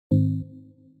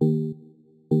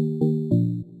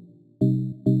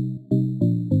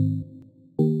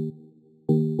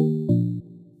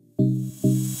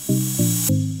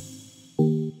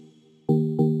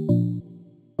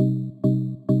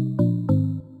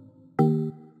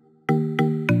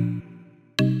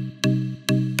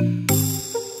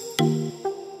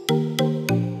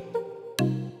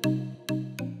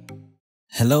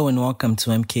Hello and welcome to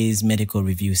MK's Medical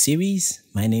Review Series.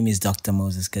 My name is Dr.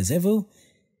 Mosesjrk.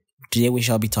 Today we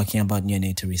shall be talking about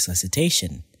neonatal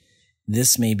resuscitation.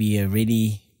 This may be a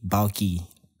really bulky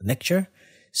lecture,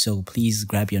 so please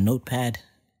grab your notepad,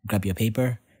 grab your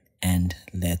paper, and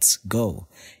let's go.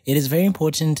 It is very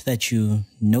important that you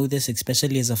know this,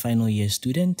 especially as a final year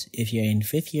student. If you're in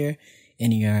 5th year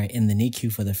and you're in the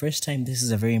NICU for the first time, this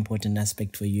is a very important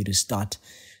aspect for you to start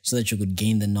so that you could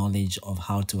gain the knowledge of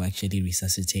how to actually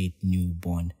resuscitate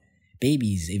newborn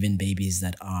babies, even babies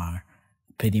that are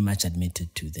pretty much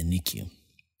admitted to the NICU.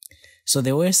 So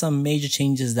there were some major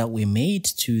changes that we made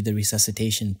to the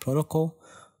resuscitation protocol,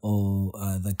 or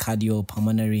the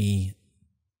cardiopulmonary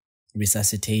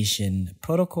resuscitation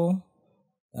protocol.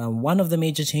 One of the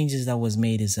major changes that was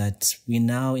made is that we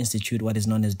now institute what is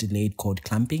known as delayed cord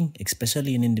clamping,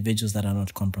 especially in individuals that are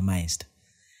not compromised.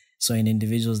 So in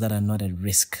individuals that are not at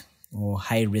risk or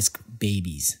high risk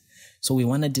babies. So we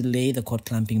want to delay the cord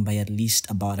clamping by at least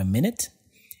about a minute.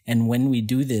 And when we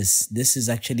do this, this is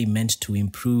actually meant to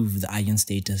improve the iron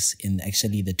status in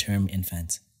actually the term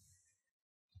infants.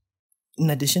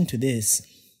 In addition to this,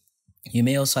 you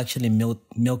may also actually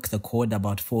milk the cord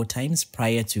about 4 times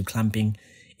prior to clamping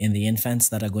in the infants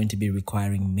that are going to be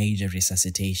requiring major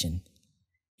resuscitation.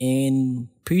 In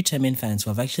preterm infants,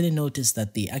 we've actually noticed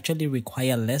that they actually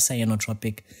require less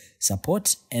ionotropic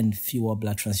support and fewer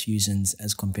blood transfusions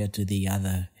as compared to the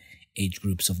other age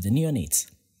groups of the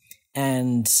neonates.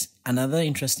 And another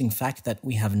interesting fact that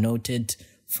we have noted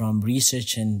from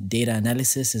research and data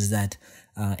analysis is that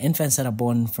infants that are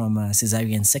born from a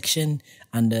cesarean section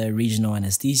under regional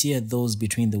anesthesia, those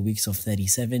between the weeks of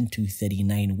 37 to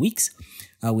 39 weeks,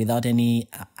 without any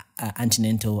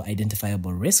antenatal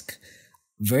identifiable risk,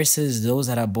 versus those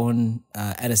that are born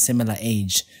at a similar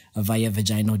age via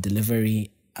vaginal delivery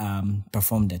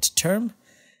performed at term.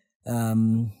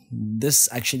 This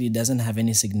actually doesn't have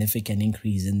any significant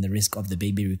increase in the risk of the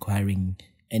baby requiring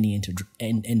any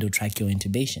endotracheal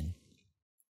intubation.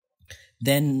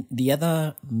 Then the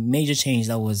other major change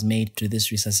that was made to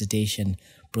this resuscitation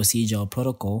procedure or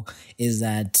protocol is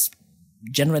that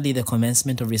generally the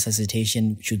commencement of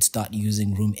resuscitation should start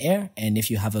using room air. And if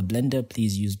you have a blender,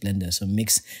 please use blender. So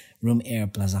mix room air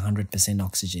plus 100%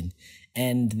 oxygen.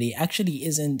 And there actually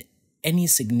isn't any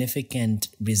significant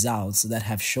results that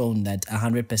have shown that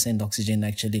 100% oxygen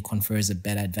actually confers a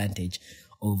better advantage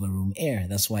over room air.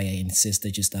 That's why I insist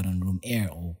that you start on room air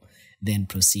or then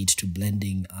proceed to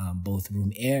blending both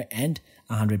room air and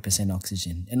 100%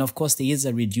 oxygen. And of course, there is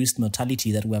a reduced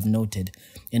mortality that we have noted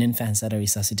in infants that are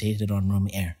resuscitated on room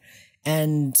air.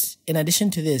 And in addition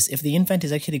to this, if the infant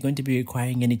is actually going to be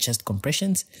requiring any chest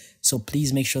compressions, so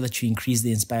please make sure that you increase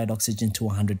the inspired oxygen to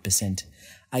 100%.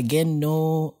 Again,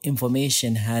 no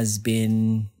information has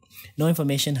been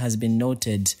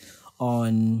noted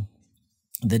on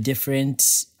the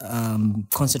different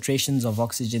concentrations of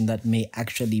oxygen that may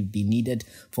actually be needed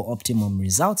for optimum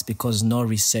results because no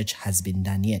research has been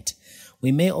done yet.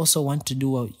 We may also want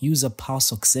to use a pulse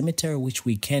oximeter, which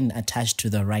we can attach to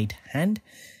the right hand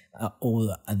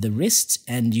or the wrist.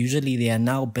 And usually there are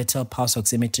now better pulse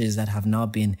oximeters that have now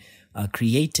been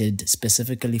created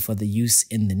specifically for the use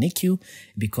in the NICU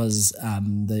because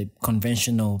the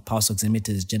conventional pulse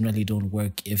oximeters generally don't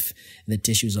work if the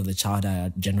tissues of the child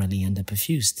are generally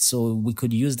underperfused. So we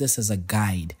could use this as a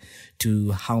guide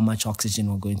to how much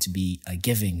oxygen we're going to be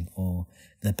giving, or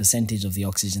the percentage of the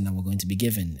oxygen that we're going to be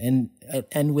given.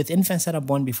 And with infants that are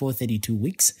born before 32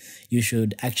 weeks, you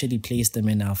should actually place them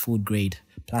in a food grade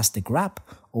plastic wrap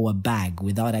or a bag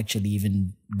without actually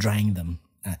even drying them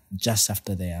just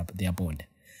after they are born.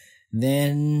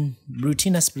 Then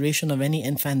routine aspiration of any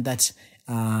infant that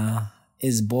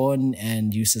is born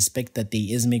and you suspect that there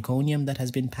is meconium that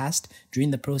has been passed during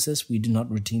the process. We do not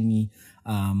routinely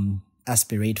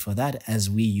aspirate for that as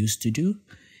we used to do.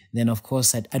 Then of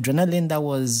course adrenaline that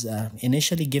was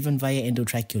initially given via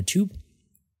endotracheal tube.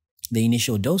 The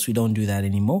initial dose, we don't do that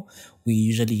anymore. We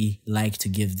usually like to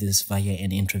give this via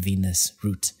an intravenous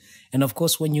route. And of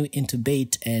course, when you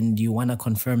intubate and you want to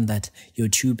confirm that your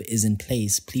tube is in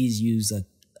place, please use a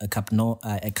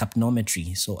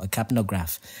capnometry. So a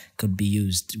capnograph could be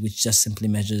used, which just simply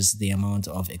measures the amount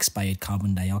of expired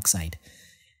carbon dioxide.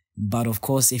 But of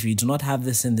course, if you do not have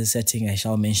this in this setting, I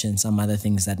shall mention some other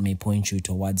things that may point you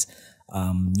towards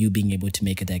you being able to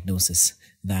make a diagnosis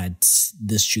that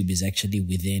this tube is actually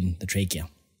within the trachea.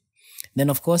 Then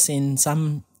of course, in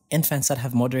some infants that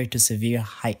have moderate to severe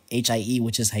HIE,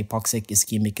 which is hypoxic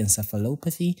ischemic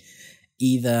encephalopathy,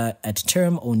 either at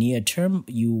term or near term,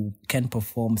 you can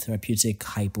perform therapeutic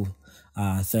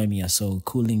hypothermia, so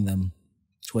cooling them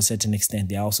to a certain extent.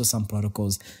 There are also some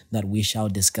protocols that we shall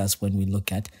discuss when we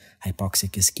look at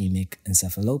hypoxic ischemic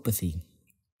encephalopathy.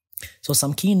 So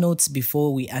some key notes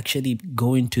before we actually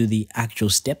go into the actual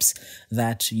steps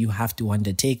that you have to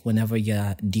undertake whenever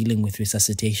you're dealing with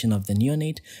resuscitation of the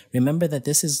neonate. Remember that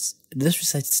this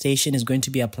resuscitation is going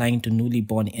to be applying to newly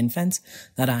born infants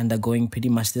that are undergoing pretty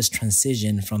much this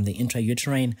transition from the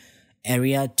intrauterine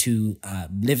area to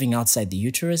living outside the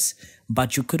uterus.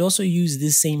 But you could also use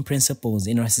these same principles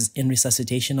in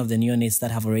resuscitation of the neonates that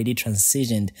have already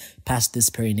transitioned past this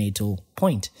perinatal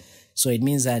point. So it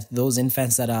means that those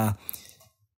infants that are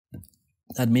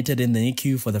admitted in the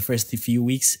NICU for the first few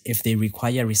weeks, if they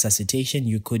require resuscitation,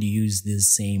 you could use these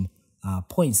same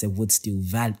points that would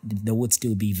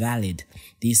still be valid.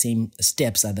 These same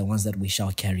steps are the ones that we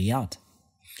shall carry out.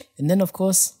 And then, of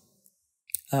course,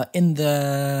 in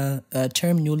the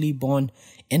term newly born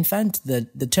infant,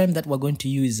 the term that we're going to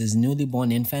use is newly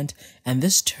born infant, and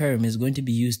this term is going to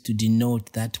be used to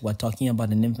denote that we're talking about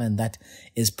an infant that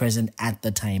is present at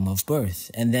the time of birth.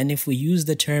 And then if we use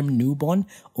the term newborn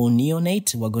or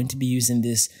neonate, we're going to be using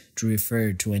this to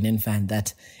refer to an infant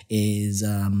that is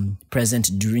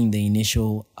present during the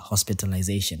initial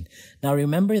hospitalization. Now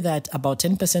remember that about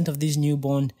 10% of these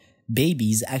newborn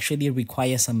babies actually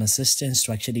require some assistance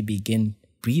to actually begin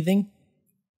breathing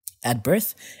at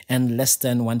birth, and less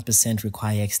than 1%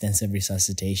 require extensive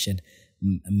resuscitation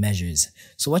measures.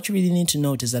 So what you really need to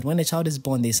note is that when a child is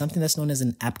born, there's something that's known as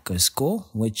an APGAR score,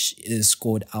 which is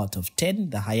scored out of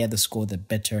 10. The higher the score, the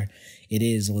better it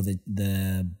is, or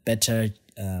the better,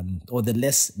 or the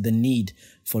less the need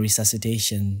for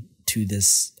resuscitation to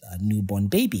this newborn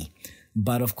baby.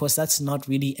 But of course, that's not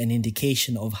really an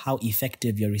indication of how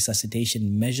effective your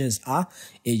resuscitation measures are.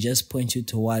 It just points you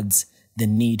towards the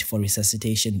need for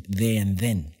resuscitation there and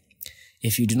then.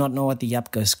 If you do not know what the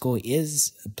APGAR score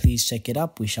is, please check it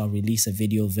up. We shall release a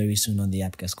video very soon on the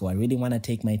APGAR score. I really want to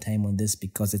take my time on this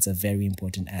because it's a very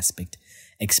important aspect,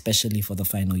 especially for the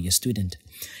final year student.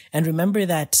 And remember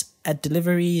that at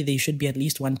delivery, there should be at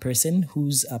least one person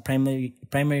whose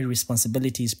primary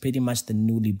responsibility is pretty much the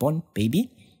newly born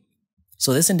baby.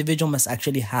 So this individual must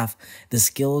actually have the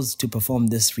skills to perform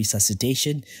this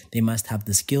resuscitation. They must have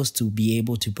the skills to be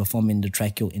able to perform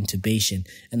endotracheal intubation.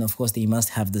 And of course, they must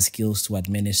have the skills to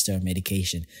administer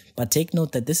medication. But take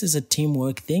note that this is a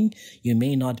teamwork thing. You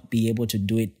may not be able to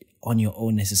do it on your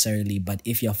own necessarily, but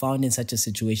if you're found in such a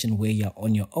situation where you're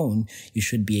on your own, you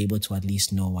should be able to at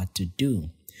least know what to do.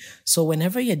 So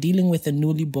whenever you're dealing with a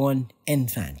newly born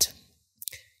infant,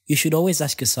 you should always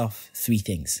ask yourself three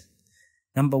things.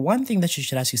 Number one thing that you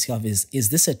should ask yourself is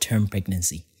this a term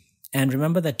pregnancy? And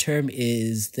remember that term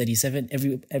is 37,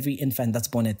 every infant that's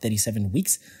born at 37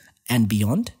 weeks and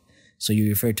beyond. So you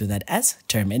refer to that as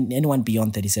term, and anyone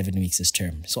beyond 37 weeks is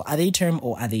term. So are they term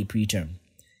or are they preterm?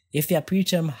 If they are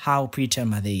preterm, how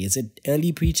preterm are they? Is it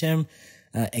early preterm,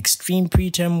 extreme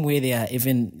preterm, where they are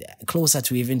even closer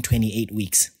to even 28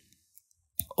 weeks?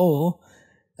 Or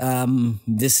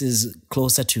this is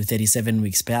closer to 37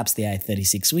 weeks, perhaps they are at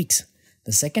 36 weeks.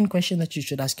 The second question that you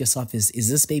should ask yourself is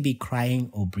this baby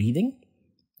crying or breathing?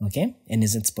 Okay. And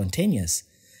is it spontaneous?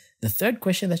 The third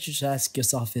question that you should ask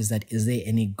yourself is there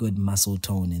any good muscle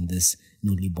tone in this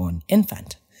newly born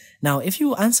infant? Now, if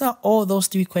you answer all those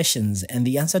three questions, and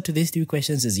the answer to these three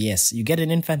questions is yes, you get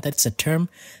an infant that's a term,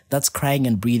 that's crying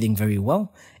and breathing very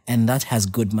well, and that has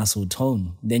good muscle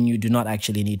tone, then you do not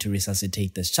actually need to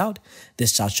resuscitate this child.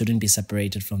 This child shouldn't be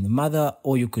separated from the mother.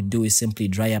 All you could do is simply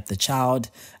dry up the child,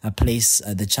 place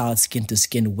the child skin to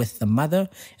skin with the mother,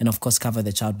 and of course cover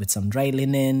the child with some dry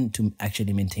linen to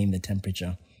actually maintain the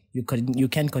temperature. You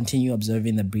can continue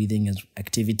observing the breathing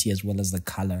activity as well as the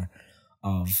color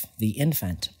of the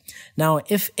infant. Now,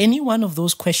 if any one of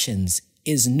those questions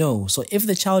is no, so if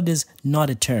the child is not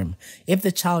a term, if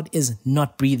the child is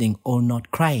not breathing or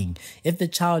not crying, if the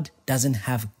child doesn't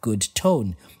have good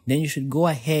tone, then you should go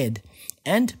ahead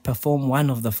and perform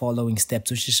one of the following steps,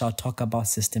 which we shall talk about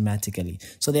systematically.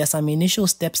 So there are some initial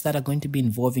steps that are going to be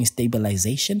involving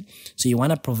stabilization. So you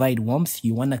want to provide warmth,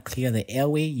 you want to clear the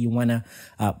airway, you want to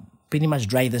pretty much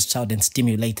dry this child and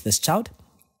stimulate this child.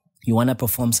 You want to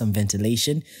perform some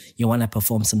ventilation, you want to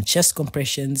perform some chest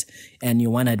compressions, and you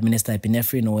want to administer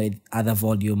epinephrine or other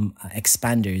volume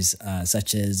expanders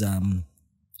such as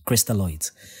crystalloids.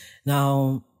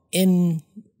 Now, in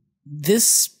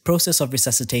this process of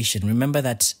resuscitation, remember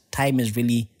that time is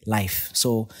really life.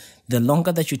 So the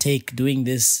longer that you take doing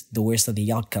this, the worse of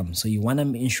the outcome. So you want to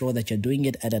ensure that you're doing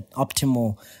it at an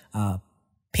optimal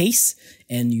pace,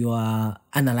 and you are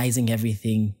analyzing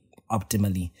everything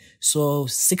optimally. So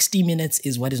 60 minutes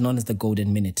is what is known as the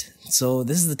golden minute. So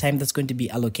this is the time that's going to be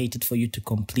allocated for you to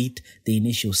complete the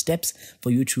initial steps,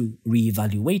 for you to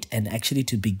reevaluate and actually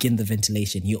to begin the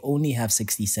ventilation. You only have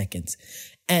 60 seconds.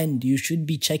 And you should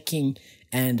be checking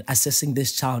and assessing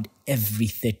this child every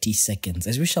 30 seconds.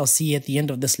 As we shall see at the end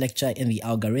of this lecture in the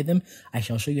algorithm, I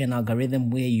shall show you an algorithm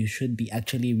where you should be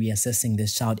actually reassessing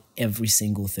this child every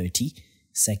single 30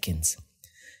 seconds.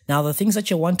 Now, the things that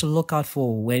you want to look out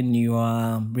for when you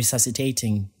are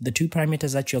resuscitating, the two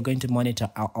parameters that you're going to monitor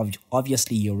are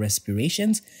obviously your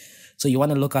respirations. So you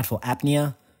want to look out for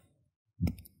apnea.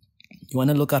 You want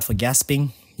to look out for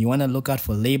gasping. You want to look out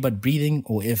for labored breathing,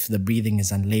 or if the breathing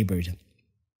is unlabored.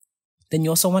 Then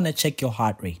you also want to check your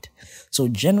heart rate. So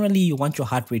generally, you want your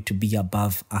heart rate to be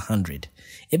above 100.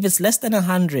 If it's less than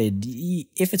 100,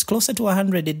 if it's closer to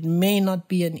 100, it may not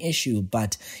be an issue,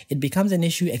 but it becomes an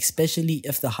issue, especially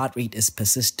if the heart rate is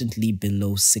persistently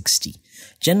below 60.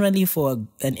 Generally, for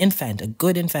an infant, a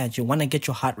good infant, you want to get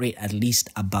your heart rate at least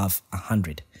above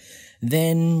 100.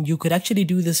 Then you could actually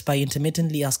do this by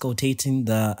intermittently auscultating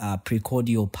the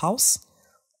precordial pulse,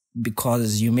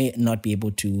 because you may not be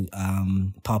able to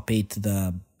palpate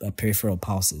the peripheral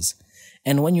pulses.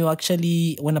 And when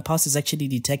a pulse is actually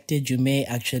detected, you may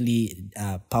actually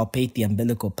palpate the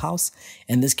umbilical pulse,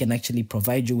 and this can actually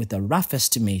provide you with a rough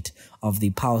estimate of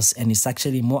the pulse, and it's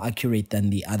actually more accurate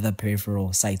than the other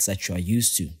peripheral sites that you are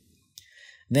used to.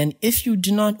 Then if you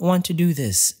do not want to do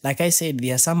this, like I said,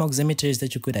 there are some oximeters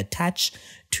that you could attach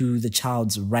to the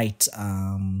child's right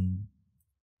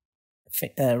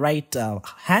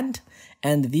hand,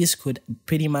 and these could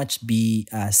pretty much be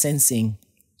sensing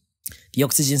the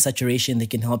oxygen saturation. They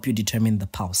can help you determine the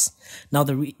pulse. Now,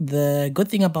 the good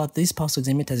thing about these pulse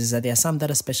oximeters is that there are some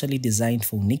that are specially designed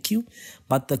for NICU,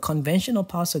 but the conventional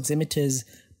pulse oximeters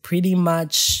pretty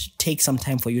much take some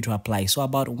time for you to apply. So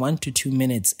about 1 to 2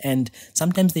 minutes. And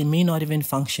sometimes they may not even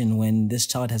function when this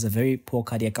child has a very poor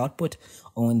cardiac output,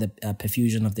 or when the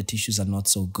perfusion of the tissues are not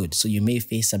so good. So you may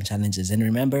face some challenges. And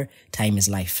remember, time is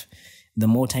life. The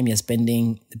more time you're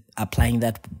spending applying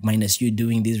that minus you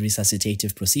doing these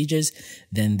resuscitative procedures,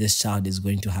 then this child is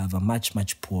going to have a much,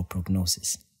 much poor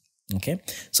prognosis. Okay.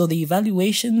 So the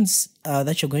evaluations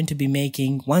that you're going to be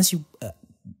making once you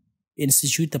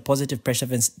institute the positive pressure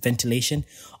ventilation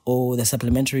or the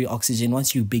supplementary oxygen,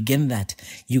 once you begin that,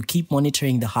 you keep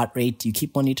monitoring the heart rate, you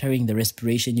keep monitoring the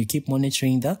respiration, you keep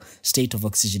monitoring the state of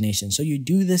oxygenation. So you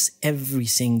do this every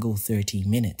single 30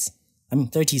 minutes.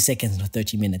 30 seconds, not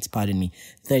 30 minutes, pardon me,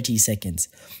 30 seconds.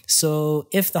 So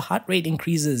if the heart rate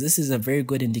increases, this is a very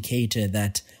good indicator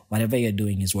that whatever you're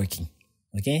doing is working.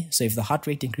 Okay, so if the heart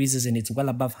rate increases and it's well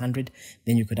above 100,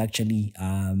 then you could actually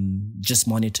just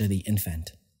monitor the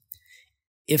infant.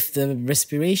 If the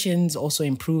respirations also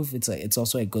improve, it's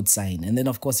also a good sign. And then,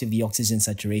 of course, if the oxygen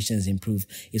saturations improve,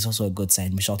 it's also a good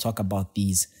sign. We shall talk about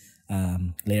these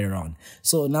later on.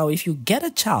 So now, if you get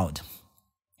a child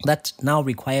that now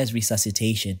requires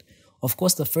resuscitation, of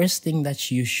course, the first thing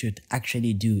that you should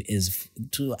actually do is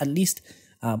to at least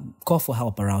call for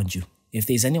help around you. If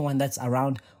there's anyone that's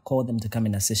around, call them to come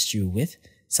and assist you with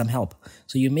some help.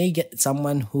 So you may get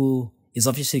someone who is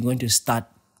obviously going to start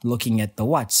looking at the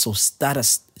watch. So start a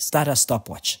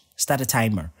stopwatch, start a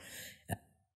timer.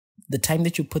 The time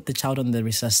that you put the child on the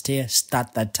resuscitator,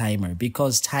 start that timer,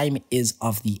 because time is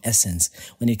of the essence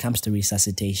when it comes to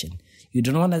resuscitation. You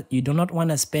do not want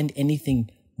to spend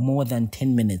anything more than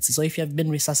 10 minutes. So if you have been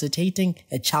resuscitating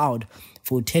a child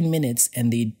for 10 minutes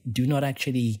and they do not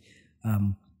actually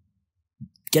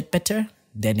get better,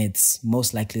 then it's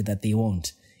most likely that they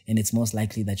won't. And it's most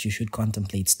likely that you should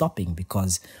contemplate stopping,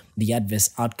 because the adverse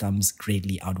outcomes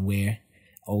greatly outweigh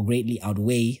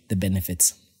the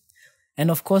benefits. And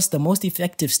of course, the most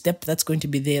effective step that's going to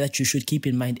be there that you should keep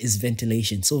in mind is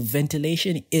ventilation. So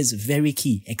ventilation is very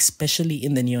key, especially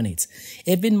in the neonates.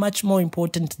 Even much more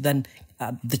important than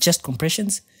the chest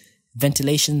compressions,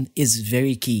 ventilation is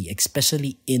very key,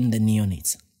 especially in the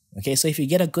neonates. Okay, so if you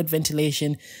get a good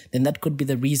ventilation, then that could be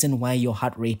the reason why your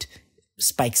heart rate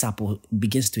spikes up or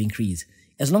begins to increase.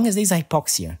 As long as there's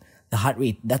hypoxia, the heart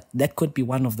rate, that could be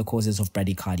one of the causes of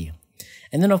bradycardia.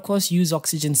 And then, of course, use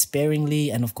oxygen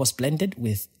sparingly and, of course, blend it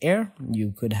with air.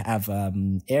 You could have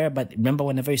air, but remember,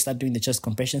 whenever you start doing the chest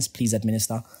compressions, please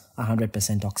administer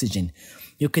 100% oxygen.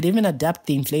 You could even adapt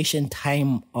the inflation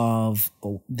time of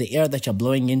the air that you're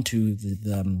blowing into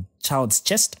the child's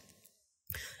chest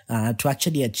to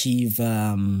actually achieve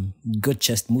good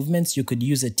chest movements. You could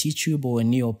use a T-tube or a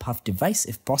neo-puff device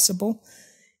if possible.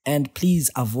 And please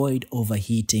avoid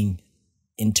overheating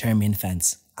in term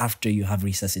infants. after you have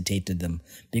resuscitated them,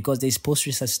 because there's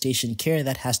post-resuscitation care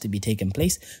that has to be taken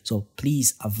place. So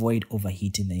please avoid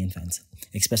overheating the infants,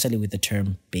 especially with the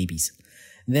term babies.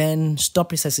 Then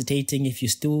stop resuscitating if you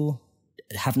still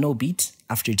have no beat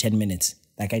after 10 minutes.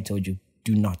 Like I told you,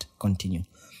 do not continue.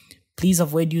 Please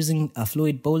avoid using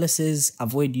fluid boluses,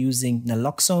 avoid using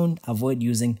naloxone, avoid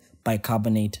using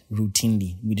bicarbonate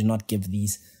routinely. We do not give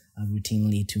these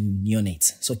routinely to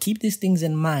neonates. So keep these things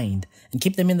in mind and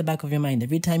keep them in the back of your mind.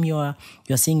 Every time you're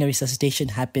seeing a resuscitation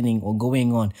happening or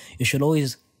going on, you should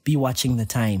always be watching the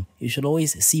time. You should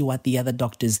always see what the other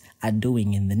doctors are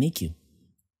doing in the NICU.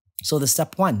 So the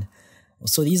step 1.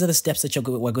 So these are the steps that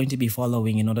we're going to be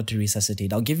following in order to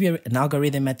resuscitate. I'll give you an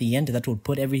algorithm at the end that will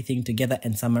put everything together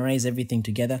and summarize everything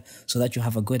together so that you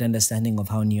have a good understanding of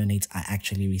how neonates are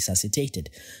actually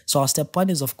resuscitated. So our step 1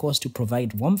 is, of course, to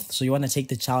provide warmth. So you want to take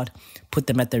the child, put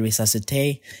them at the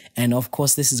resuscitate. And of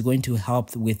course, this is going to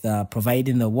help with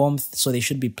providing the warmth. So they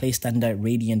should be placed under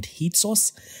radiant heat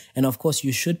source. And of course,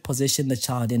 you should position the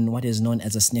child in what is known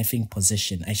as a sniffing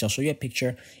position. I shall show you a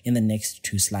picture in the next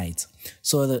 2 slides.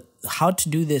 So how to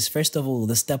do this, first of all,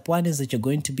 the step 1 is that you're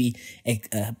going to be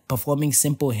performing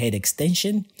simple head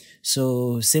extension.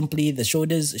 So simply the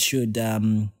shoulders should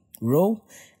roll,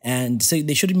 and so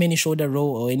there shouldn't be any shoulder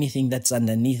roll or anything that's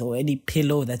underneath or any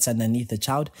pillow that's underneath the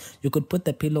child. You could put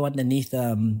the pillow underneath,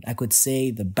 I could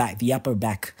say the upper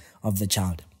back of the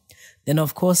child. Then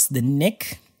of course the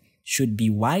neck should be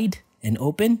wide and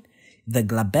open. The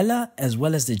glabella as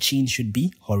well as the chin should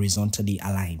be horizontally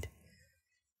aligned.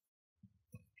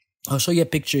 I'll show you a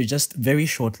picture just very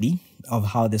shortly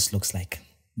of how this looks like.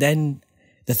 Then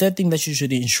the third thing that you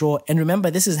should ensure, and remember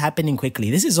this is happening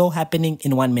quickly. This is all happening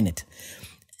in 1 minute.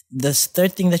 The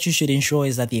third thing that you should ensure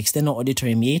is that the external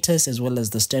auditory meatus as well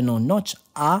as the sternal notch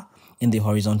are in the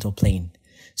horizontal plane.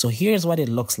 So here's what it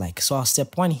looks like. So our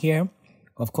step 1 here,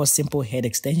 of course, simple head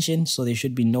extension. So there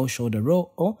should be no shoulder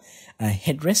roll or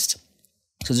headrest.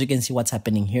 So as you can see what's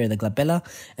happening here, the glabella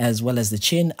as well as the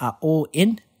chin are all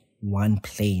in one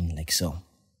plane, like so.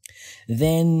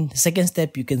 Then second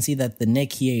step, you can see that the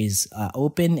neck here is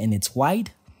open and it's wide.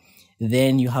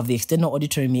 Then you have the external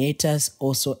auditory meatus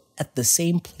also at the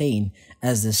same plane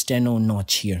as the sternal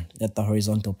notch here at the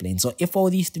horizontal plane. So if all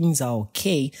these things are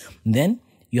okay, then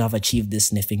you have achieved this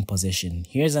sniffing position.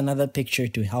 Here's another picture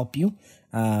to help you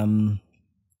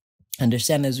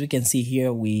understand. As we can see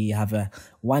here, we have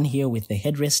one here with the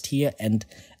headrest here and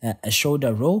a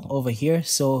shoulder roll over here.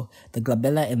 So the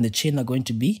glabella and the chin are going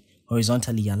to be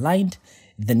horizontally aligned.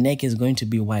 The neck is going to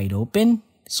be wide open,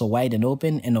 so wide and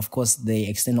open. And of course, the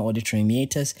external auditory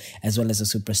meatus as well as the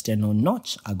suprasternal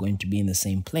notch are going to be in the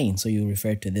same plane. So you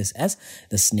refer to this as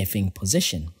the sniffing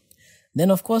position. Then,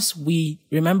 of course, we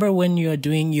remember when you're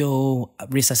doing your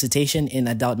resuscitation in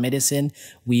adult medicine,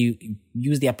 we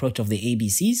use the approach of the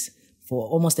ABCs. For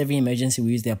almost every emergency,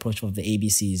 we use the approach of the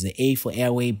ABCs. The A for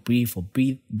airway, B for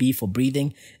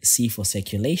breathing, C for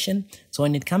circulation. So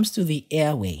when it comes to the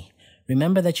airway,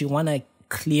 remember that you want to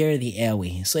clear the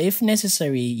airway. So if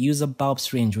necessary, use a bulb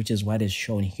syringe, which is what is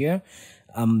shown here.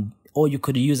 Or you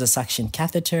could use a suction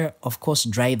catheter, of course,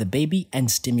 dry the baby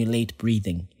and stimulate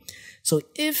breathing. So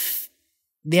if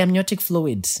the amniotic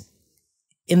fluids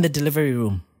in the delivery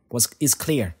room was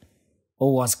clear,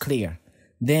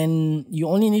 then you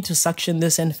only need to suction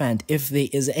this infant if there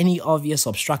is any obvious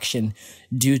obstruction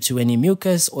due to any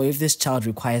mucus, or if this child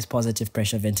requires positive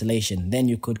pressure ventilation, then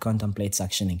you could contemplate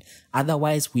suctioning.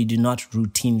 Otherwise, we do not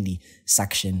routinely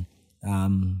suction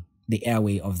the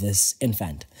airway of this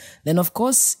infant. Then, of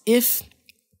course, if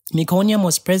meconium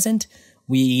was present,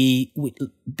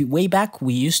 way back,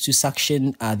 we used to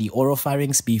suction the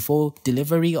oropharynx before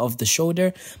delivery of the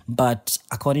shoulder, but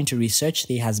according to research,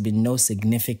 there has been no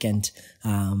significant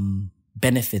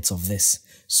benefits of this.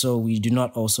 So we do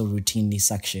not also routinely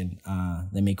suction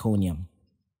the meconium.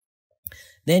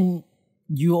 Then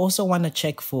you also want to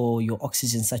check for your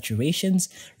oxygen saturations.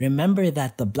 Remember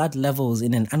that the blood levels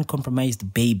in an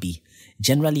uncompromised baby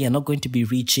generally are not going to be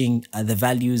reaching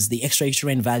the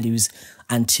extrauterine values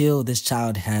until this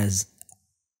child has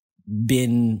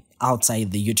been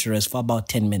outside the uterus for about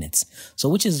 10 minutes. So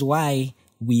which is why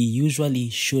we usually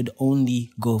should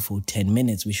only go for 10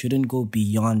 minutes. We shouldn't go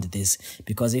beyond this,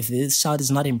 because if this child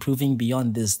is not improving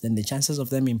beyond this, then the chances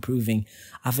of them improving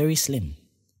are very slim.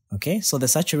 Okay, so the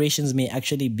saturations may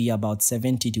actually be about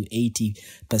 70 to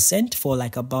 80% for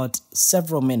like about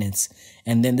several minutes.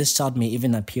 And then this child may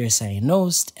even appear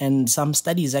cyanosed. And some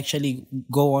studies actually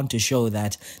go on to show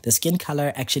that the skin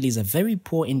color actually is a very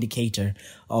poor indicator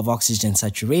of oxygen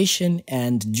saturation.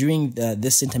 And during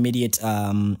this intermediate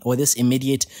or this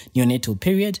immediate neonatal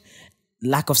period,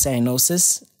 lack of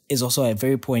cyanosis is also a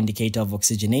very poor indicator of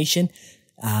oxygenation,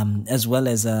 as well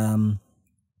as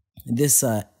this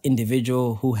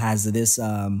individual who has this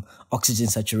oxygen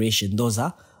saturation. Those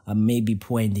are maybe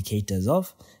poor indicators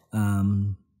of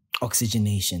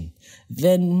oxygenation.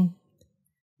 Then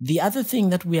the other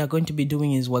thing that we are going to be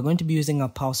doing is we're going to be using a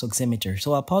pulse oximeter.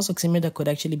 So a pulse oximeter could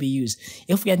actually be used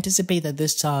if we anticipate that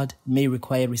this child may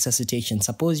require resuscitation.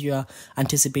 Suppose you are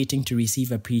anticipating to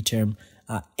receive a preterm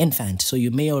infant. So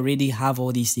you may already have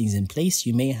all these things in place.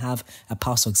 You may have a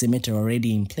pulse oximeter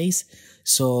already in place.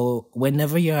 So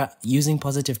whenever you're using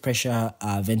positive pressure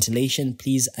ventilation,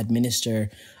 please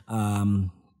administer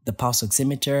the pulse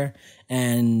oximeter.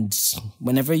 And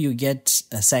whenever you get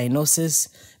a cyanosis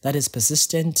that is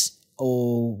persistent,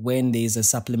 or when there's a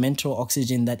supplemental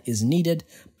oxygen that is needed,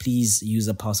 please use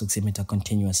a pulse oximeter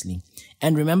continuously.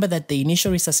 And remember that the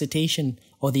initial resuscitation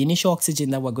or the initial oxygen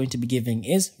that we're going to be giving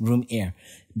is room air,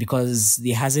 because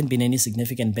there hasn't been any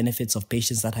significant benefits of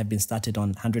patients that have been started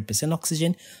on 100%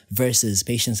 oxygen versus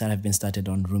patients that have been started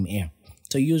on room air.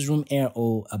 So use room air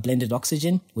or a blended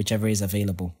oxygen, whichever is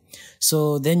available.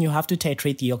 So then you have to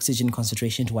titrate the oxygen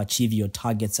concentration to achieve your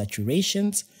target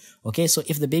saturations. Okay, so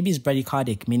if the baby is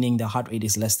bradycardic, meaning the heart rate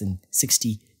is less than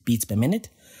 60 beats per minute,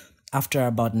 after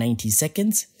about 90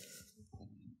 seconds,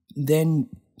 then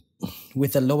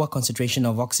with a lower concentration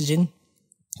of oxygen,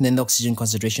 then the oxygen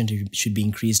concentration should be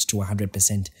increased to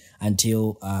 100%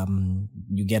 until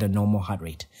you get a normal heart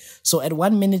rate. So at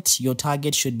 1 minute, your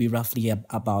target should be roughly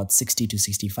about 60 to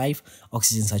 65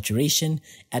 oxygen saturation.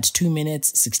 At 2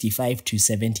 minutes, 65 to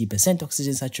 70%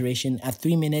 oxygen saturation. At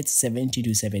 3 minutes, 70 to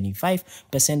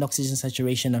 75% oxygen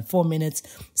saturation. At 4 minutes,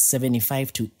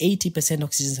 75 to 80%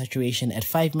 oxygen saturation. At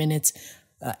 5 minutes,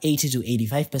 80 to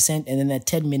 85%, and then at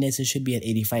 10 minutes it should be at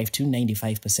 85 to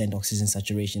 95% oxygen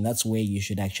saturation. That's where you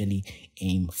should actually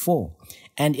aim for.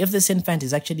 And if this infant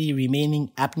is actually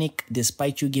remaining apneic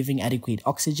despite you giving adequate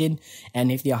oxygen,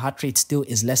 and if their heart rate still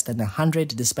is less than 100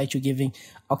 despite you giving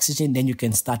oxygen, then you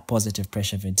can start positive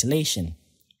pressure ventilation.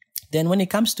 Then when it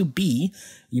comes to B,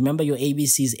 remember your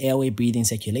ABCs: airway, breathing,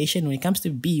 circulation. When it comes to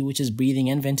B, which is breathing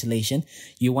and ventilation,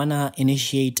 you want to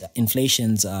initiate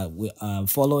inflations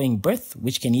following birth,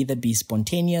 which can either be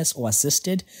spontaneous or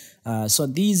assisted. So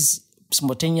these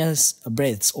spontaneous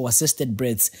breaths or assisted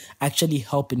breaths actually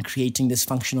help in creating this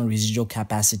functional residual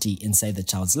capacity inside the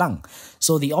child's lung.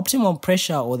 So the optimal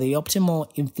pressure or the optimal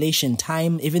inflation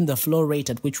time, even the flow rate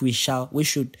at which we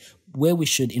should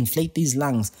inflate these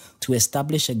lungs to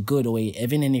establish a good or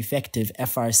even an effective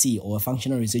FRC or a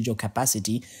functional residual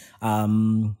capacity,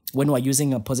 when we're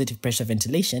using a positive pressure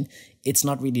ventilation, it's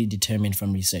not really determined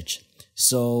from research.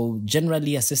 So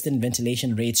generally, assisted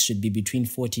ventilation rates should be between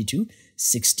 40 to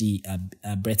 60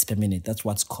 breaths per minute. That's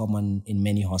what's common in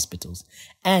many hospitals.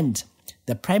 And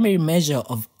the primary measure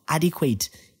of adequate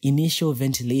initial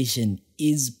ventilation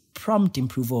is prompt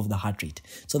improval of the heart rate.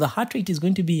 So the heart rate is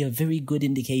going to be a very good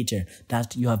indicator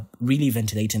that you are really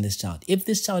ventilating this child. If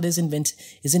this child isn't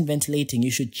ventilating,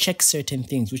 you should check certain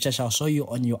things, which I shall show you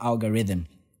on your algorithm.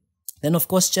 Then, of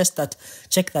course, check that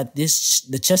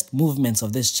the chest movements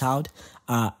of this child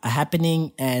are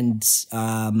happening, and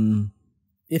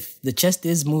if the chest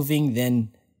is moving, then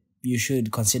you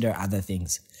should consider other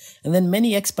things. And then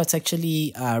many experts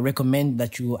actually recommend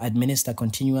that you administer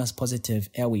continuous positive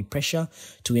airway pressure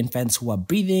to infants who are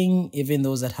breathing, even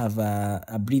those that have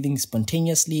are breathing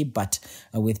spontaneously but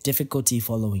with difficulty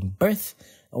following birth.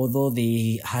 Although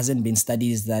there hasn't been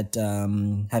studies that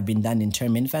have been done in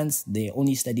term infants, the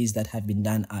only studies that have been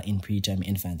done are in preterm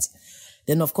infants.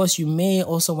 Then, of course, you may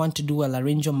also want to do a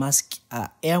laryngeal mask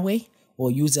airway, or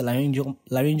use a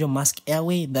laryngeal mask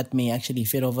airway that may actually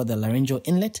fit over the laryngeal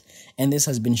inlet. And this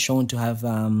has been shown to have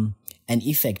an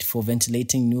effect for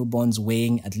ventilating newborns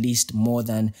weighing at least more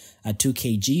than 2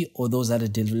 kg, or those that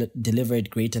are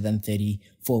delivered greater than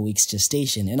 34 weeks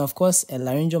gestation. And of course, a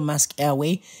laryngeal mask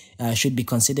airway should be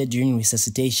considered during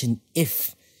resuscitation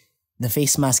if the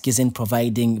face mask isn't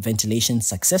providing ventilation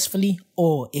successfully,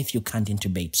 or if you can't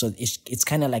intubate. So it's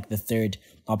kind of like the third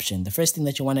option. The first thing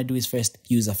that you want to do is first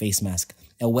use a face mask,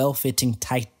 a well-fitting,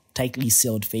 tightly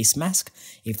sealed face mask.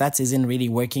 If that isn't really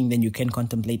working, then you can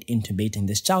contemplate intubating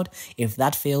this child. If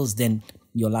that fails, then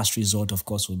your last resort, of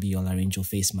course, will be your laryngeal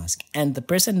face mask. And the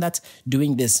person that's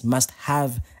doing this must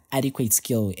have adequate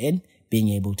skill in being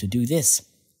able to do this.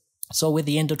 So with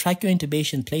the endotracheal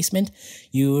intubation placement,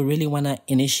 you really want to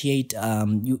initiate,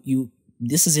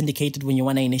 this is indicated when you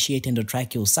want to initiate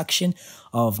endotracheal suction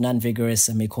of non-vigorous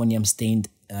meconium-stained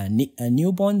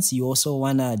newborns. You also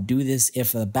want to do this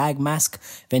if a bag mask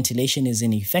ventilation is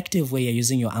ineffective, where you're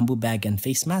using your ambu bag and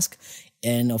face mask.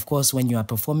 And of course, when you are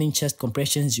performing chest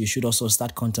compressions, you should also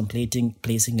start contemplating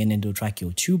placing an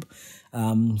endotracheal tube.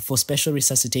 For special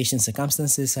resuscitation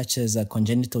circumstances such as a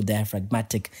congenital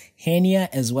diaphragmatic hernia,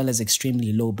 as well as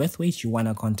extremely low birth weight, you want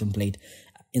to contemplate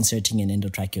inserting an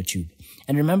endotracheal tube.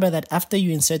 And remember that after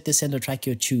you insert this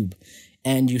endotracheal tube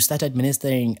and you start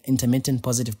administering intermittent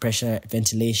positive pressure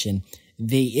ventilation,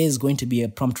 there is going to be a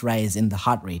prompt rise in the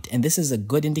heart rate. And this is a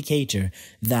good indicator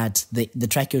that the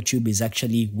tracheal tube is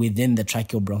actually within the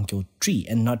tracheobronchial tree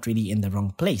and not really in the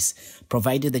wrong place,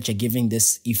 provided that you're giving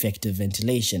this effective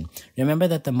ventilation. Remember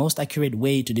that the most accurate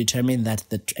way to determine that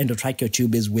the endotracheal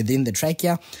tube is within the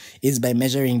trachea is by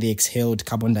measuring the exhaled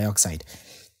carbon dioxide.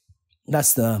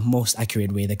 That's the most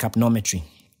accurate way, the capnometry.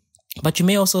 But you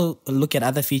may also look at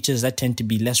other features that tend to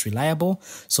be less reliable.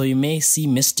 So you may see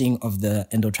misting of the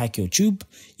endotracheal tube.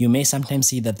 You may sometimes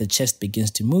see that the chest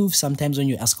begins to move. Sometimes when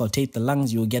you auscultate the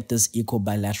lungs, you'll get this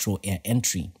equibilateral air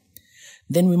entry.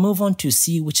 Then we move on to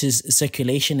C, which is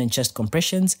circulation and chest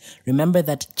compressions. Remember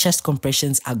that chest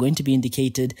compressions are going to be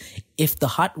indicated if the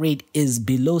heart rate is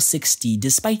below 60,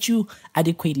 despite you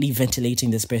adequately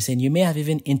ventilating this person. You may have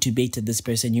even intubated this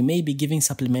person. You may be giving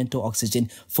supplemental oxygen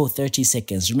for 30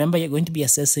 seconds. Remember, you're going to be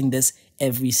assessing this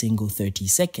every single 30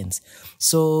 seconds.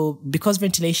 So because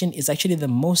ventilation is actually the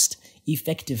most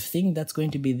effective thing that's going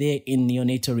to be there in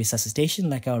neonatal resuscitation,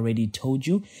 like I already told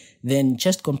you, then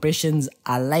chest compressions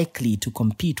are likely to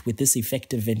compete with this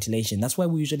effective ventilation. That's why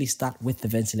we usually start with the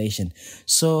ventilation.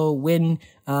 So when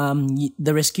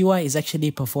the rescuer is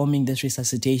actually performing this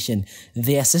resuscitation,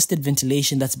 the assisted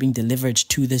ventilation that's being delivered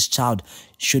to this child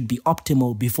should be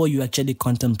optimal before you actually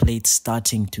contemplate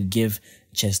starting to give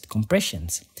chest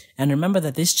compressions. And remember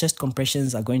that these chest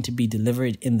compressions are going to be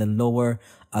delivered in the lower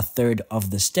third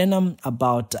of the sternum,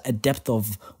 about a depth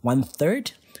of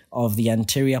 1/3 of the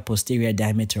anterior posterior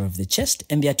diameter of the chest.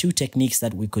 And there are two techniques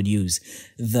that we could use.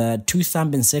 The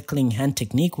two-thumb encircling hand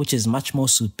technique, which is much more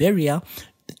superior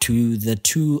to the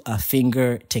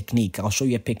two-finger technique. I'll show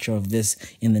you a picture of this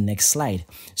in the next slide.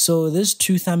 So this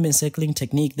two-thumb encircling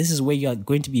technique, this is where you're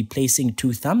going to be placing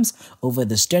two thumbs over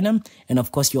the sternum. And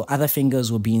of course, your other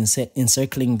fingers will be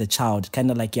encircling the child, kind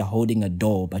of like you're holding a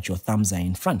door, but your thumbs are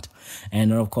in front.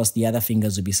 And of course, the other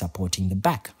fingers will be supporting the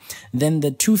back. Then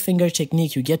the two-finger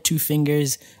technique, you get two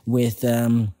fingers with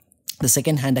the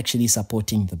second hand actually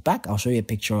supporting the back. I'll show you a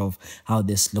picture of how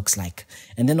this looks like.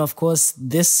 And then, of course,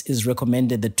 this is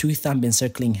recommended. The two-thumb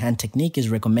encircling hand technique is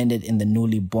recommended in the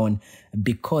newly born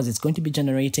because it's going to be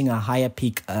generating a higher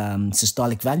peak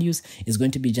systolic values. It's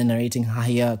going to be generating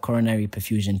higher coronary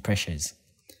perfusion pressures.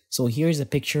 So here's a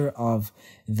picture of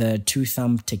the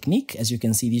two-thumb technique. As you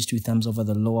can see, these two thumbs over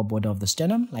the lower border of the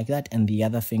sternum like that, and the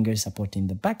other fingers supporting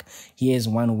the back. Here's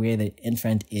one where the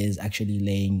infant is actually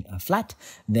laying flat.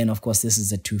 Then, of course, this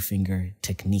is a two-finger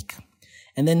technique.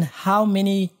 And then how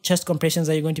many chest compressions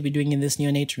are you going to be doing in this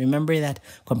neonate? Remember that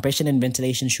compression and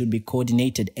ventilation should be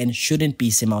coordinated and shouldn't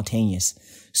be simultaneous.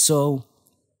 So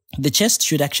the chest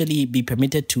should actually be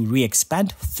permitted to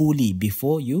re-expand fully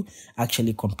before you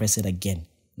actually compress it again.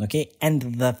 Okay,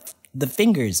 and the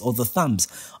fingers or the thumbs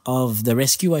of the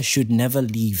rescuer should never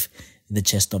leave the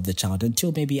chest of the child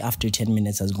until maybe after 10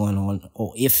 minutes has gone on,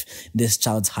 or if this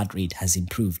child's heart rate has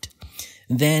improved.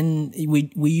 Then we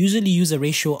usually use a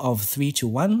ratio of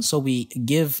 3:1. So we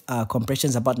give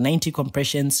compressions, about 90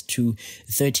 compressions to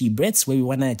 30 breaths, where we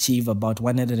want to achieve about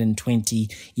 120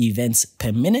 events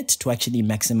per minute to actually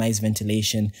maximize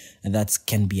ventilation that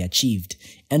can be achieved.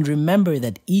 And remember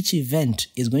that each event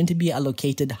is going to be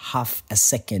allocated half a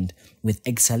second, with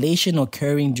exhalation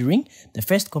occurring during the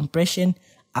first compression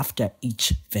after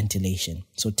each ventilation.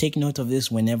 So take note of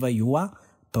this whenever you are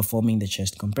performing the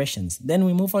chest compressions. Then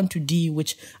we move on to D,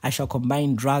 which I shall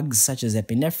combine drugs such as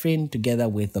epinephrine together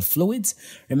with the fluids.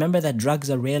 Remember that drugs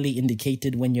are rarely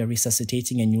indicated when you're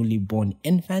resuscitating a newly born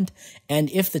infant. And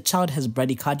if the child has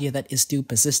bradycardia that is still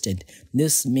persistent,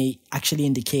 this may actually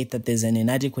indicate that there's an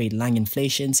inadequate lung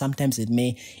inflation. Sometimes it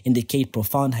may indicate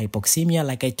profound hypoxemia,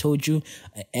 like I told you.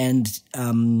 And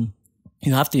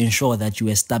you have to ensure that you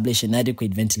establish an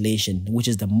adequate ventilation, which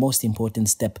is the most important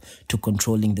step to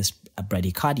controlling this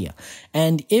bradycardia.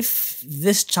 And if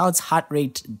this child's heart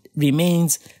rate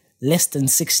remains less than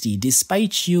 60,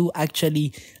 despite you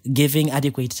actually giving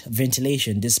adequate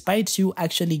ventilation, despite you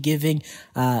actually giving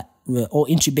or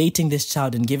intubating this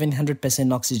child and giving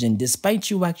 100% oxygen,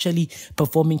 despite you actually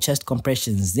performing chest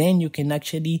compressions, then you can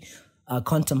actually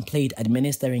contemplate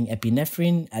administering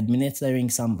epinephrine, administering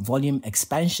some volume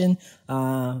expansion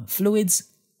fluids,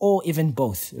 or even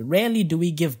both. Rarely do we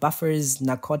give buffers,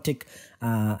 narcotic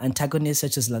antagonists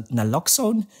such as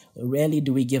naloxone. Rarely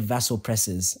do we give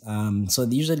vasopressors. So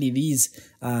usually these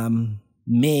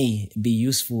may be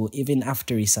useful even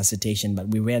after resuscitation, but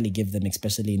we rarely give them,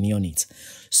 especially in neonates.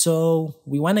 So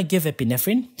we want to give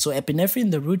epinephrine. So epinephrine,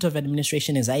 the route of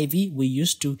administration is IV. We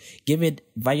used to give it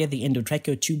via the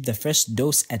endotracheal tube, the first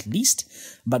dose at least,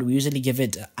 but we usually give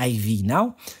it IV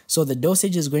now. So the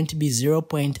dosage is going to be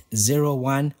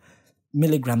 0.01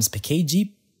 milligrams per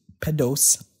kg per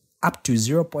dose, up to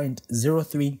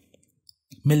 0.03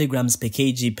 milligrams per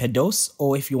kg per dose.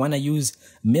 Or if you want to use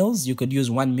mils, you could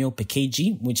use 1 mil per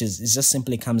kg, which is, it just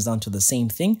simply comes down to the same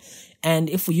thing.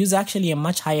 And if we use actually a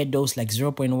much higher dose like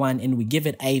 0.1 and we give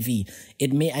it IV,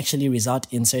 it may actually result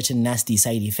in certain nasty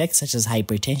side effects such as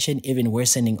hypertension, even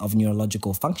worsening of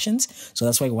neurological functions. So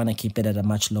that's why we want to keep it at a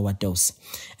much lower dose.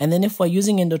 And then if we're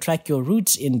using endotracheal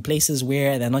routes in places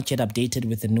where they're not yet updated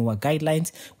with the newer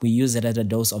guidelines, we use it at a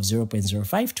dose of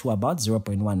 0.05 to about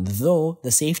 0.1, though the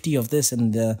safety of this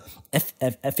and the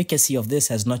efficacy of this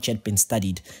has not yet been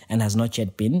studied and has not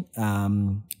yet been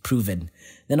proven.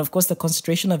 Then, of course, the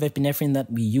concentration of epinephrine that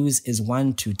we use is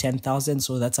 1 to 10,000.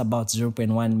 So that's about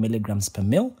 0.1 milligrams per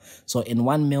mil. So in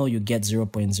 1 mil, you get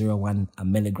 0.01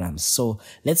 milligrams. So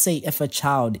let's say if a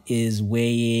child is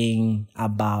weighing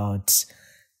about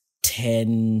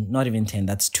 10, not even 10,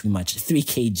 that's too much, 3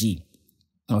 kg.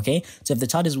 Okay. So if the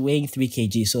child is weighing 3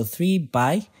 kg, so 3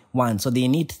 by 1, so they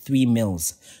need 3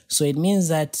 mils. So it means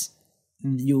that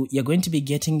you're going to be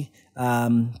getting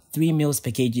 3 mils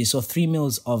per kg, so 3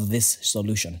 mils of this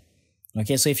solution.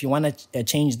 Okay, so if you want to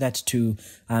change that to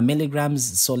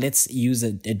milligrams, so let's use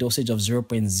a dosage of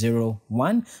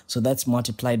 0.01. So that's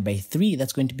multiplied by 3,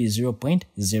 that's going to be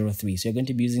 0.03. So you're going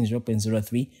to be using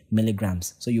 0.03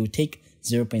 milligrams. So you take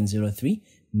 0.03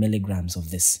 milligrams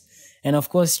of this. And of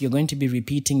course, you're going to be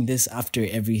repeating this after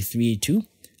every 3 to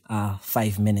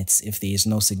 5 minutes if there is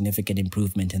no significant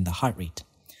improvement in the heart rate.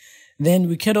 Then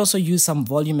we could also use some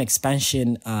volume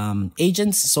expansion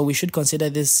agents. So we should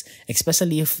consider this,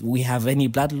 especially if we have any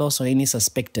blood loss or any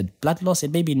suspected blood loss.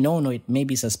 It may be known or it may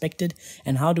be suspected.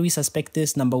 And how do we suspect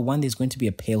this? Number one, there's going to be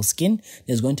a pale skin.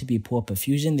 There's going to be poor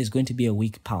perfusion. There's going to be a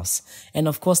weak pulse. And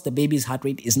of course, the baby's heart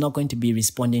rate is not going to be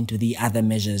responding to the other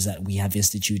measures that we have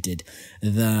instituted.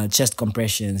 The chest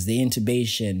compressions, the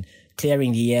intubation,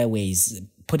 clearing the airways,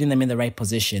 putting them in the right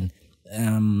position.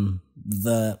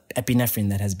 The epinephrine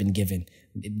that has been given,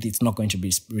 it's not going to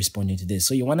be responding to this.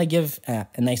 So you want to give an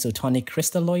isotonic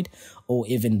crystalloid or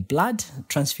even blood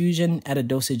transfusion at a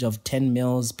dosage of 10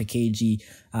 mils per kg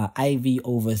IV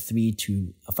over 3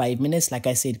 to 5 minutes. Like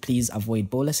I said, please avoid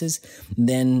boluses.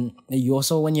 Then you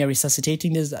also, when you're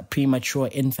resuscitating these premature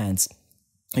infants,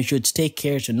 you should take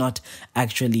care to not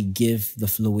actually give the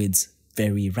fluids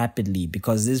very rapidly,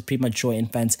 because these premature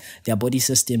infants, their body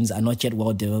systems are not yet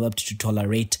well developed to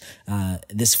tolerate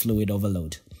this fluid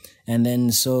overload. And then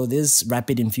so these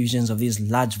rapid infusions of these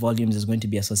large volumes is going to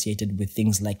be associated with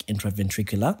things like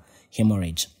intraventricular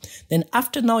hemorrhage. Then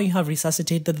after now you have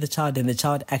resuscitated the child and the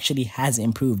child actually has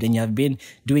improved and you have been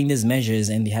doing these measures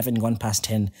and they haven't gone past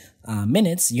 10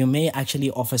 minutes, you may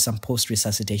actually offer some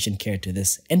post-resuscitation care to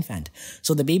this infant.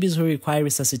 So the babies who require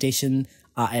resuscitation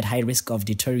are at high risk of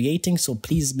deteriorating. So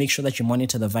please make sure that you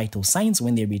monitor the vital signs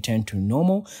when they return to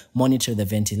normal, monitor the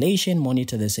ventilation,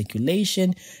 monitor the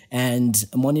circulation, and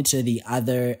monitor the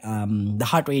other, the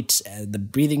heart rate, the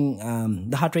breathing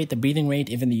rate,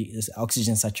 even the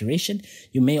oxygen saturation.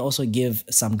 You may also give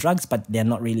some drugs, but they're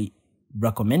not really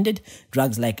recommended.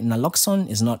 Drugs like naloxone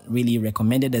is not really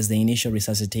recommended as the initial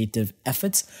resuscitative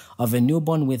efforts of a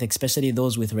newborn, with especially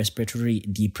those with respiratory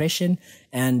depression.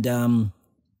 And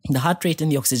the heart rate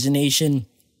and the oxygenation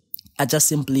are just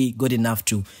simply good enough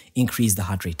to increase the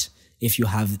heart rate if you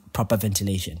have proper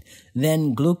ventilation.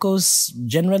 Then glucose,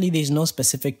 generally there's no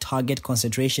specific target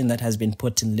concentration that has been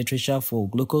put in literature for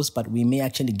glucose, but we may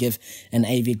actually give an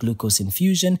IV glucose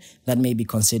infusion that may be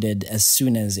considered as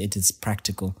soon as it is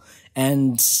practical.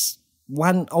 And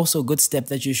one also good step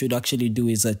that you should actually do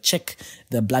is check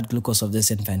the blood glucose of this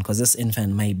infant, because this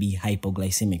infant might be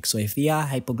hypoglycemic. So if they are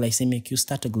hypoglycemic, you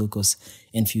start a glucose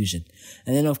infusion.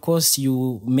 And then, of course,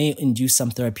 you may induce some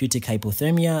therapeutic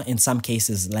hypothermia in some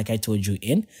cases, like I told you,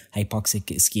 in hypoxic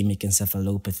ischemic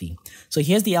encephalopathy. So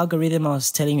here's the algorithm I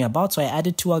was telling you about. So I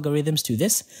added 2 algorithms to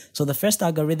this. So the first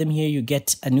algorithm here, you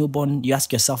get a newborn. You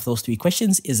ask yourself those 3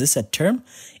 questions. Is this a term?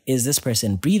 Is this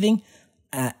person breathing?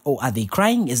 Or are they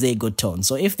crying? Is there a good tone?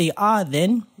 So if they are,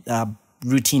 then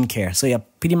routine care. So you're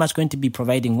pretty much going to be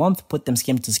providing warmth, put them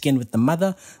skin to skin with the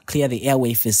mother, clear the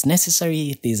airway if it's necessary,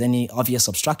 if there's any obvious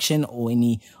obstruction or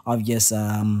any obvious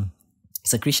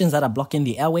secretions that are blocking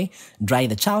the airway, dry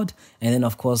the child, and then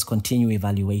of course continue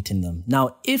evaluating them.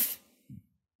 Now, if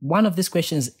one of these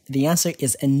questions, the answer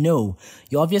is a no,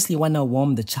 you obviously want to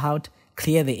warm the child,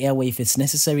 clear the airway if it's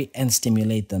necessary, and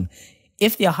stimulate them.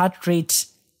 If their heart rate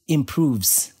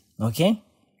improves, okay,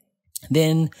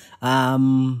 then,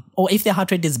 or if their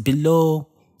heart rate is below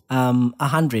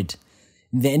 100,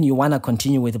 then you want to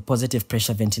continue with a positive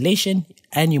pressure ventilation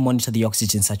and you monitor the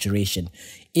oxygen saturation.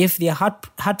 If their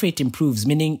heart rate improves,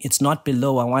 meaning it's not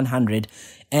below 100,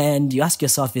 and you ask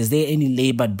yourself, is there any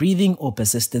labored breathing or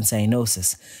persistent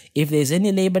cyanosis? If there's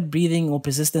any labored breathing or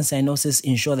persistent cyanosis,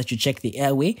 ensure that you check the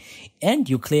airway and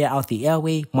you clear out the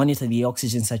airway, monitor the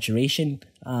oxygen saturation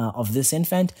of this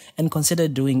infant, and consider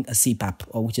doing a CPAP,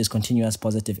 or which is continuous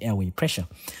positive airway pressure.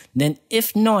 Then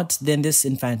if not, then this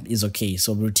infant is okay,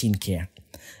 so routine care.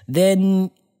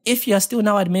 Then if you are still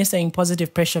now administering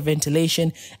positive pressure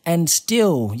ventilation and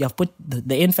still you have put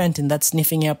the infant in that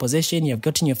sniffing air position, you have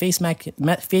gotten your face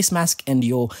mask and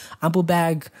your ampoule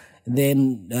bag,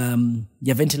 then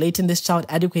you're ventilating this child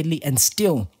adequately and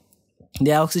still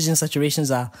their oxygen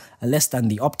saturations are less than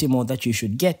the optimal that you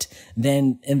should get,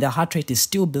 then and the heart rate is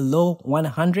still below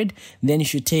 100, then you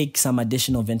should take some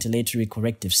additional ventilatory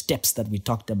corrective steps that we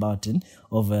talked about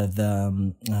over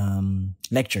the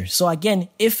lecture. So again,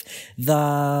 if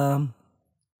the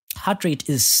heart rate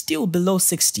is still below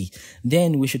 60,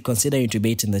 then we should consider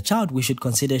intubating the child. We should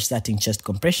consider starting chest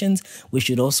compressions. We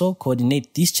should also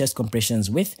coordinate these chest compressions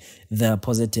with the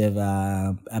positive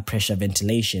pressure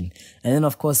ventilation. And then,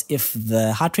 of course, if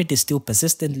the heart rate is still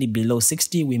persistently below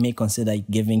 60, we may consider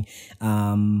giving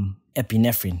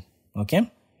epinephrine,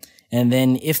 okay? And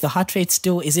then if the heart rate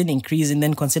still isn't increasing,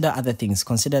 then consider other things.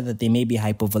 Consider that there may be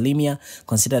hypovolemia.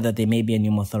 Consider that there may be a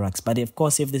pneumothorax. But of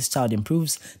course, if this child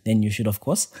improves, then you should, of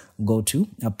course, go to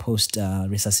a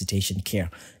post-resuscitation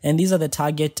care. And these are the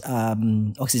target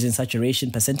oxygen saturation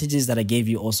percentages that I gave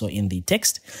you also in the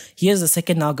text. Here's the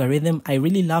second algorithm. I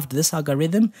really loved this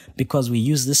algorithm because we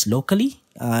use this locally.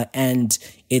 And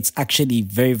it's actually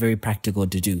very, very practical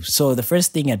to do. So the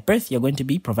first thing at birth, you're going to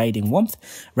be providing warmth,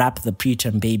 wrap the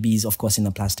preterm babies, of course, in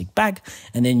a plastic bag,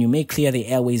 and then you may clear the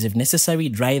airways if necessary,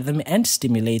 dry them and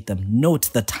stimulate them.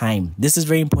 Note the time. This is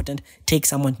very important. Take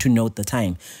someone to note the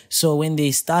time. So when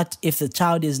they start, if the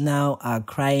child is now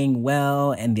crying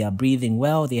well and they are breathing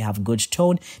well, they have good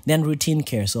tone, then routine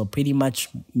care. So pretty much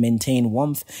maintain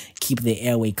warmth, keep the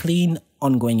airway clean,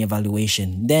 ongoing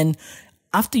evaluation. Then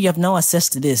after you have now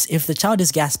assessed this, if the child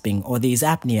is gasping or there is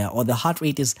apnea or the heart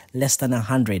rate is less than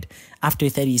 100, after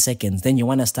 30 seconds, then you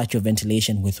want to start your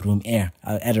ventilation with room air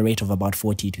at a rate of about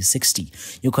 40 to 60.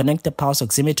 You connect the pulse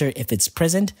oximeter if it's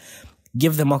present,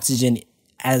 give them oxygen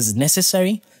as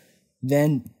necessary,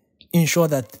 then ensure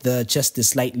that the chest is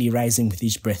slightly rising with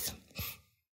each breath.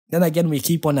 Then again, we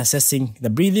keep on assessing the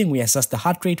breathing, we assess the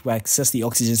heart rate, we assess the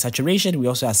oxygen saturation, we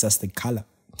also assess the color.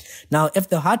 Now, if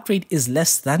the heart rate is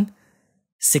less than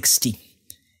 60.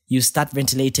 You start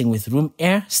ventilating with room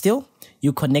air still.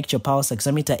 You connect your pulse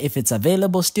oximeter if it's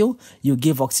available still. You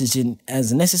give oxygen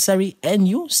as necessary and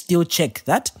you still check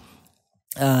that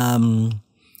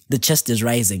the chest is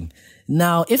rising.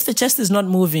 Now, if the chest is not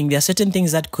moving, there are certain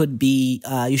things that could be,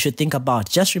 you should think about.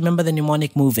 Just remember the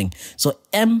mnemonic moving. So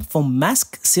M for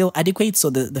mask, seal adequate.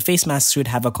 So the face mask should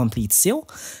have a complete seal.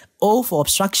 O for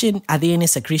obstruction, are there any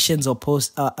secretions or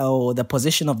the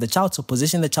position of the child? So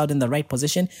position the child in the right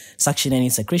position, suction any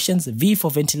secretions. V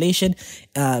for ventilation,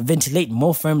 ventilate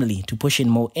more firmly to push in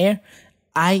more air.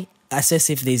 I, assess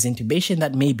if there's intubation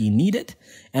that may be needed.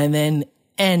 And then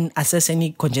N, assess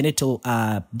any congenital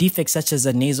defects such as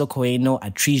a nasocoanal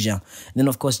atresia. Then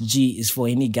of course G is for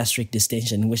any gastric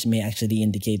distension, which may actually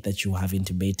indicate that you have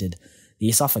intubated the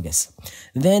esophagus.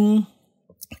 Then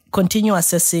continue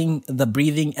assessing the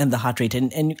breathing and the heart rate.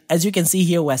 And as you can see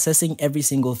here, we're assessing every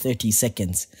single 30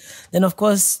 seconds. Then, of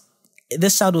course,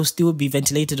 this child will still be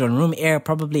ventilated on room air,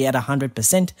 probably at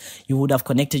 100%. You would have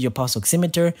connected your pulse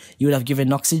oximeter. You would have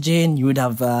given oxygen. You would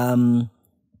have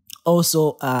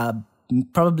also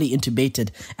probably intubated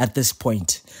at this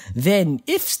point. Then,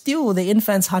 if still the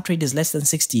infant's heart rate is less than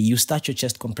 60, you start your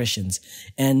chest compressions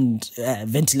and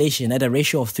ventilation at a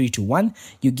ratio of 3 to 1.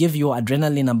 You give your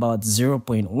adrenaline about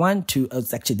 0.1 to,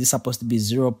 actually this is supposed to be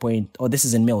this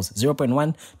is in mils,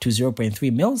 0.1 to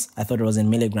 0.3 mils. I thought it was in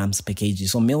milligrams per kg.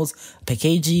 So mils per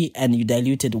kg, and you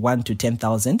diluted 1 to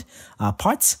 10,000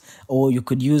 parts, or you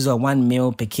could use a 1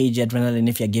 mil per kg adrenaline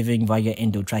if you're giving via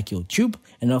endotracheal tube.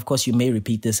 And of course, you may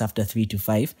repeat this after 3 to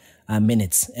 5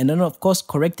 minutes. And then, of course,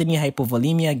 correct any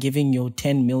hypovolemia, giving you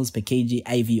 10 mils per kg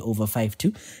IV over 5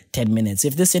 to 10 minutes.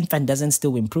 If this infant doesn't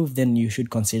still improve, then you should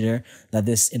consider that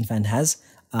this infant has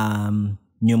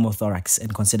pneumothorax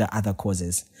and consider other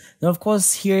causes. Now, of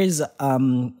course, here's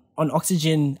on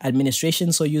oxygen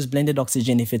administration. So use blended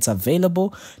oxygen if it's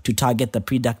available to target the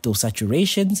preductal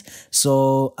saturations.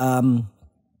 So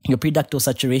your preductal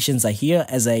saturations are here,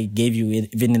 as I gave you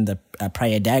even in the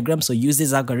prior diagram. So use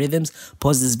these algorithms,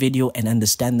 pause this video and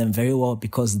understand them very well,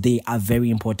 because they are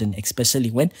very important, especially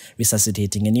when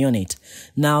resuscitating a neonate.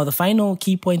 Now, the final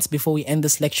key points before we end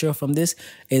this lecture from this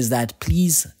is that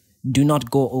please do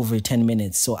not go over 10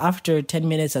 minutes. So after 10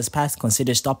 minutes has passed,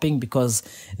 consider stopping, because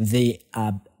the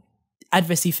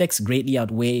adverse effects greatly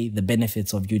outweigh the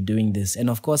benefits of you doing this. And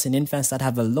of course, in infants that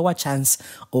have a lower chance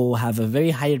or have a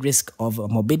very high risk of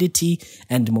morbidity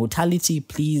and mortality,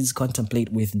 please contemplate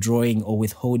withdrawing or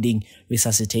withholding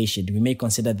resuscitation. We may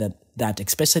consider that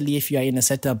especially if you are in a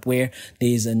setup where there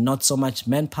is not so much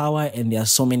manpower and there are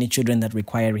so many children that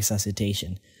require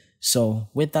resuscitation. So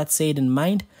with that said in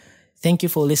mind, thank you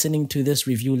for listening to this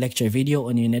review lecture video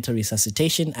on neonatal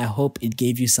resuscitation. I hope it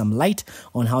gave you some light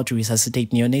on how to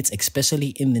resuscitate neonates, especially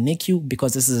in the NICU,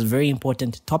 because this is a very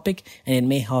important topic and it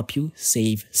may help you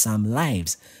save some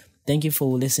lives. Thank you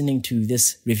for listening to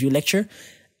this review lecture.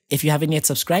 If you haven't yet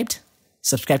subscribed,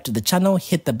 subscribe to the channel,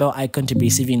 hit the bell icon to be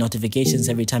receiving notifications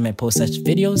every time I post such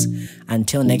videos.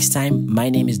 Until next time, my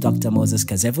name is Dr. Moses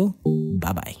Kazevu.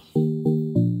 Bye-bye.